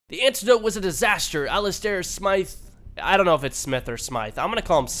The antidote was a disaster. Alistair Smythe. I don't know if it's Smith or Smythe. I'm gonna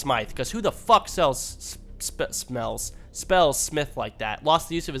call him Smythe, because who the fuck spells Smith like that? Lost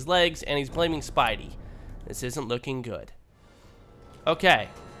the use of his legs, and he's blaming Spidey. This isn't looking good. Okay.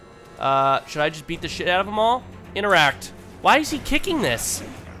 Should I just beat the shit out of them all? Interact. Why is he kicking this?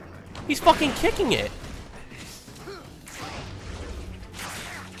 He's fucking kicking it.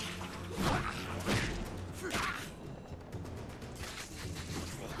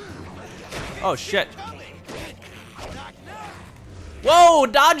 Oh, shit. Whoa,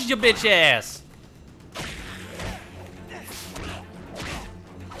 dodge your bitch ass.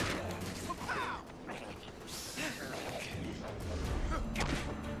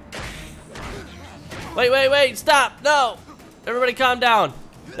 Wait, stop, no. Everybody calm down.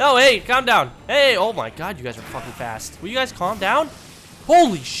 No, hey, calm down. Hey, oh my God, you guys are fucking fast. Will you guys calm down?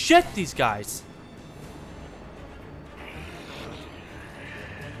 Holy shit, these guys.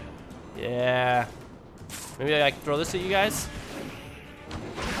 Yeah. Maybe I can throw this at you guys?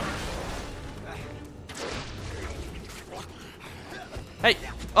 Hey!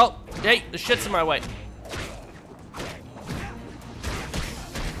 Oh! Hey! The shit's in my way.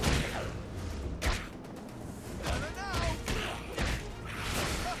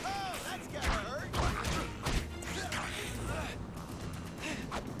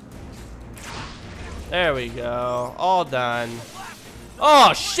 There we go. All done.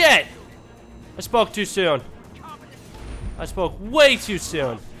 Oh, shit! I spoke too soon. I spoke way too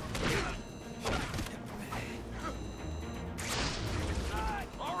soon.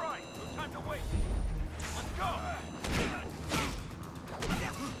 Alright, no time to wait. Let's go.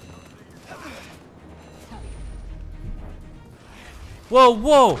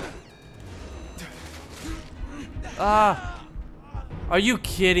 Whoa! Are you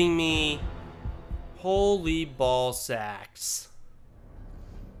kidding me? Holy ball sacks.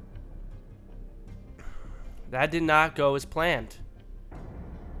 That did not go as planned.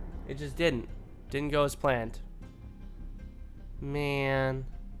 It just didn't. Didn't go as planned. Man.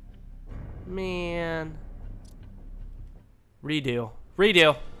 Redo.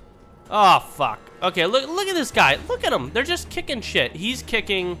 Oh, fuck. Okay, look at this guy. Look at him. They're just kicking shit. He's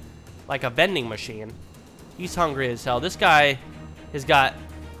kicking like a vending machine. He's hungry as hell. This guy has got...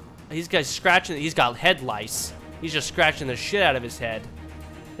 He's scratching... He's got head lice. He's just scratching the shit out of his head.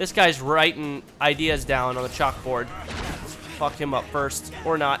 This guy's writing ideas down on the chalkboard. Let's fuck him up first.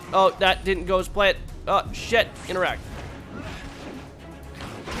 Or not. Oh, that didn't go as planned. Oh, shit. Interact.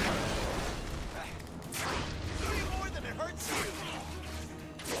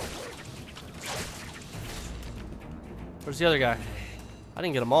 Where's the other guy? I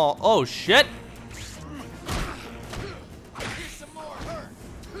didn't get them all. Oh, shit.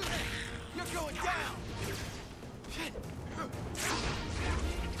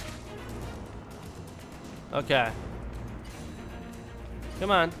 Okay. Come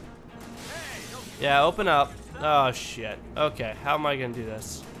on. Yeah, open up. Oh, shit. Okay, how am I gonna do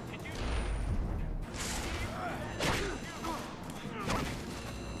this?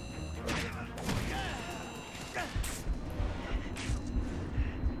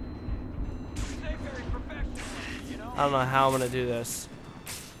 I don't know how I'm gonna do this.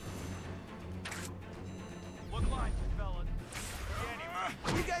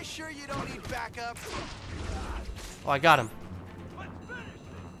 You guys sure you don't need backup? Oh, I got him.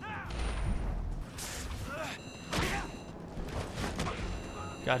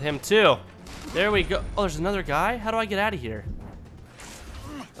 Got him too. There we go. Oh, there's another guy? How do I get out of here?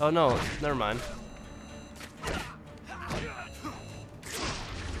 Oh no, never mind.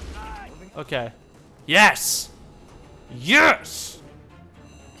 Okay. Yes! Yes!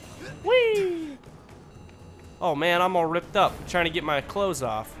 Whee! Oh man, I'm all ripped up. Trying to get my clothes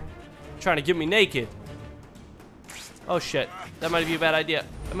off. Trying to get me naked. Oh shit. That might be a bad idea.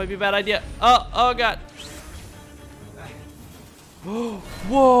 That might be a bad idea. Oh god.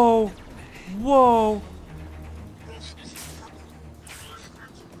 Whoa! Whoa!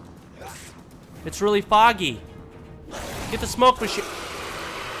 It's really foggy. Get the smoke machine.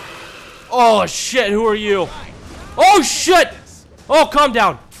 Oh shit, who are you? Oh shit! Oh, calm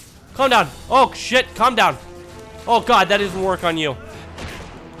down. Calm down. Oh shit, calm down. Oh god, that doesn't work on you.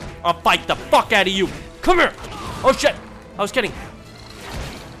 I'll fight the fuck out of you. Come here. Oh shit. I was kidding.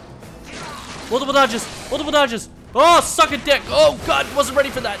 Multiple dodges. Multiple dodges. Oh, suck a dick. Oh god, wasn't ready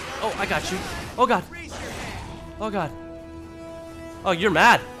for that. Oh, I got you. Oh god. Oh god. Oh, you're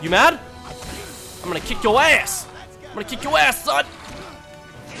mad. You mad? I'm gonna kick your ass. I'm gonna kick your ass, son.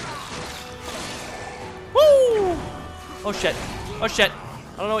 Woo! Oh shit. Oh shit.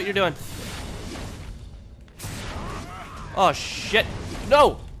 I don't know what you're doing. Oh shit.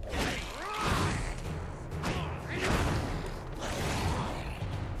 No!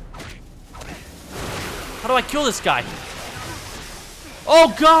 How do I kill this guy?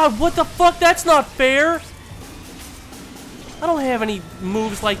 Oh god, what the fuck? That's not fair. I don't have any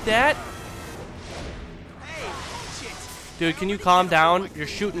moves like that. Dude, can you calm down? You're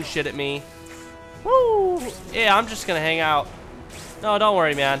shooting shit at me. Woo! Yeah, I'm just gonna hang out. No, don't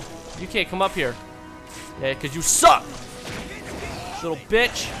worry, man. You can't come up here. Yeah, because you suck. Little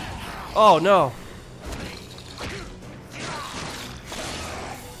bitch. Oh, no.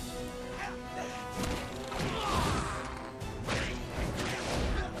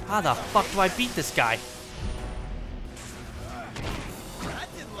 How the fuck do I beat this guy?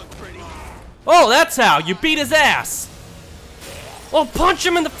 Oh, that's how. You beat his ass. Oh, punch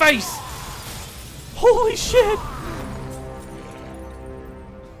him in the face. Holy shit.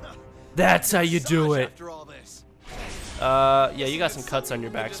 That's how you do it. Yeah, you got some cuts on your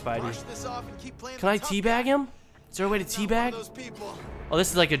back, Spidey. Can I teabag him? Is there a way to teabag? Oh,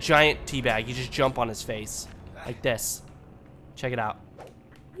 this is like a giant teabag. You just jump on his face. Like this. Check it out.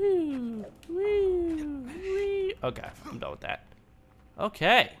 Okay, I'm done with that.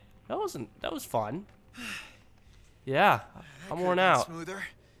 Okay. That was fun. Yeah, I'm worn out. Smoother.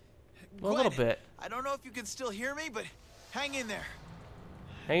 A little bit. I don't know if you can still hear me, but hang in there.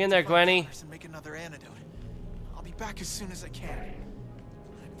 Hang in there, Gwenny. And make another antidote. I'll be back as soon as I can.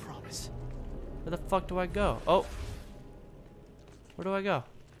 I promise. Where the fuck do I go? Oh. Where do I go?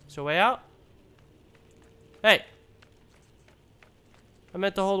 Is there a way out? Hey. I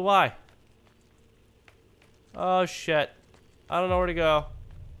meant to hold Y. Oh, shit. I don't know where to go.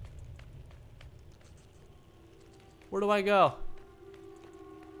 Where do I go?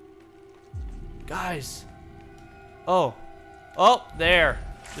 Guys. Oh. Oh, there.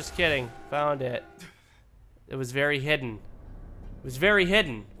 Just kidding. Found it. It was very hidden. It was very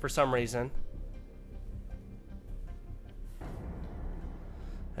hidden for some reason.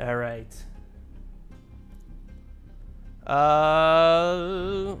 All right.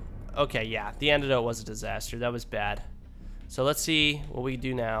 Okay, yeah. The antidote was a disaster. That was bad. So let's see what we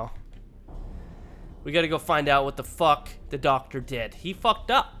do now. We gotta go find out what the fuck the doctor did. He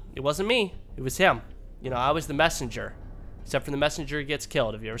fucked up. It wasn't me. It was him. You know, I was the messenger. Except for the messenger gets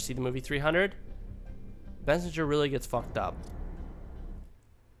killed. Have you ever seen the movie 300? Messenger really gets fucked up.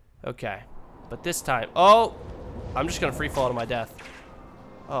 Okay. But this time... Oh! I'm just gonna free fall to my death.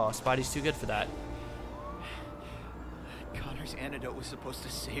 Oh, Spidey's too good for that. Connor's antidote was supposed to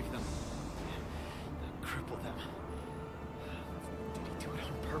save them. Not cripple them. Did he do it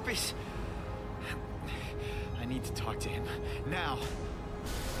on purpose? I need to talk to him. Now!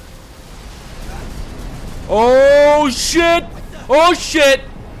 Oh shit! Oh shit!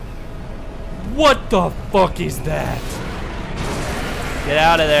 What the fuck is that? Get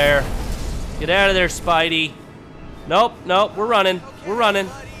out of there. Get out of there, Spidey. Nope, nope, we're running. We're running.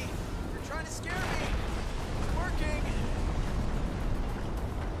 You're trying to scare me. It's working.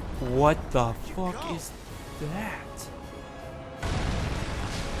 What the fuck is that?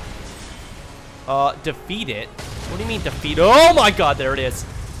 Defeat it? What do you mean defeat? Oh my god, there it is.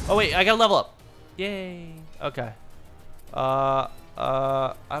 Oh wait, I gotta level up. Yay. Okay. I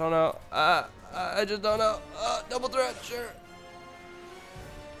don't know. I just don't know. Double threat, sure.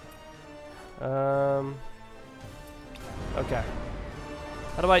 Okay.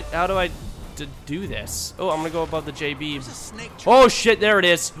 How do I do this? Oh, I'm gonna go above the JB. Oh shit, there it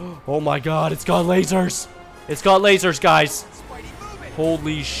is. Oh my god, it's got lasers. It's got lasers, guys.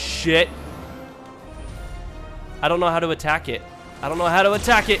 Holy shit. I don't know how to attack it. I don't know how to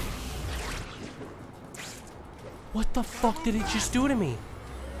attack it. What the fuck did it just do to me?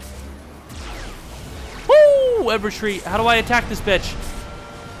 Woo! Web retreat. How do I attack this bitch?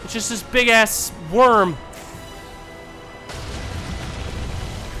 It's just this big ass worm.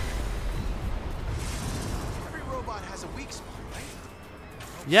 Every robot has a weak spot, right?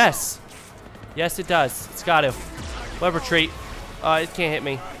 Yes. Yes, it does. It's got to. Web retreat. It can't hit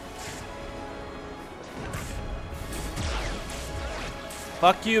me.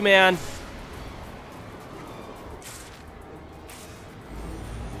 Fuck you, man.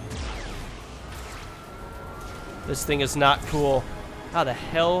 This thing is not cool. How the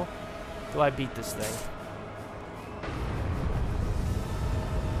hell do I beat this thing?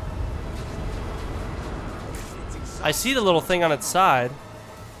 I see the little thing on its side.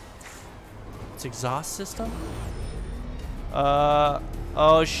 It's exhaust system?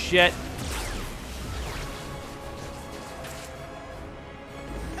 Oh shit.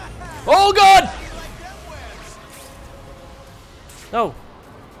 Oh god! No.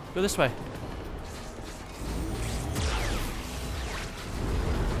 Go this way.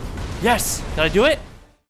 Yes! Did I do it?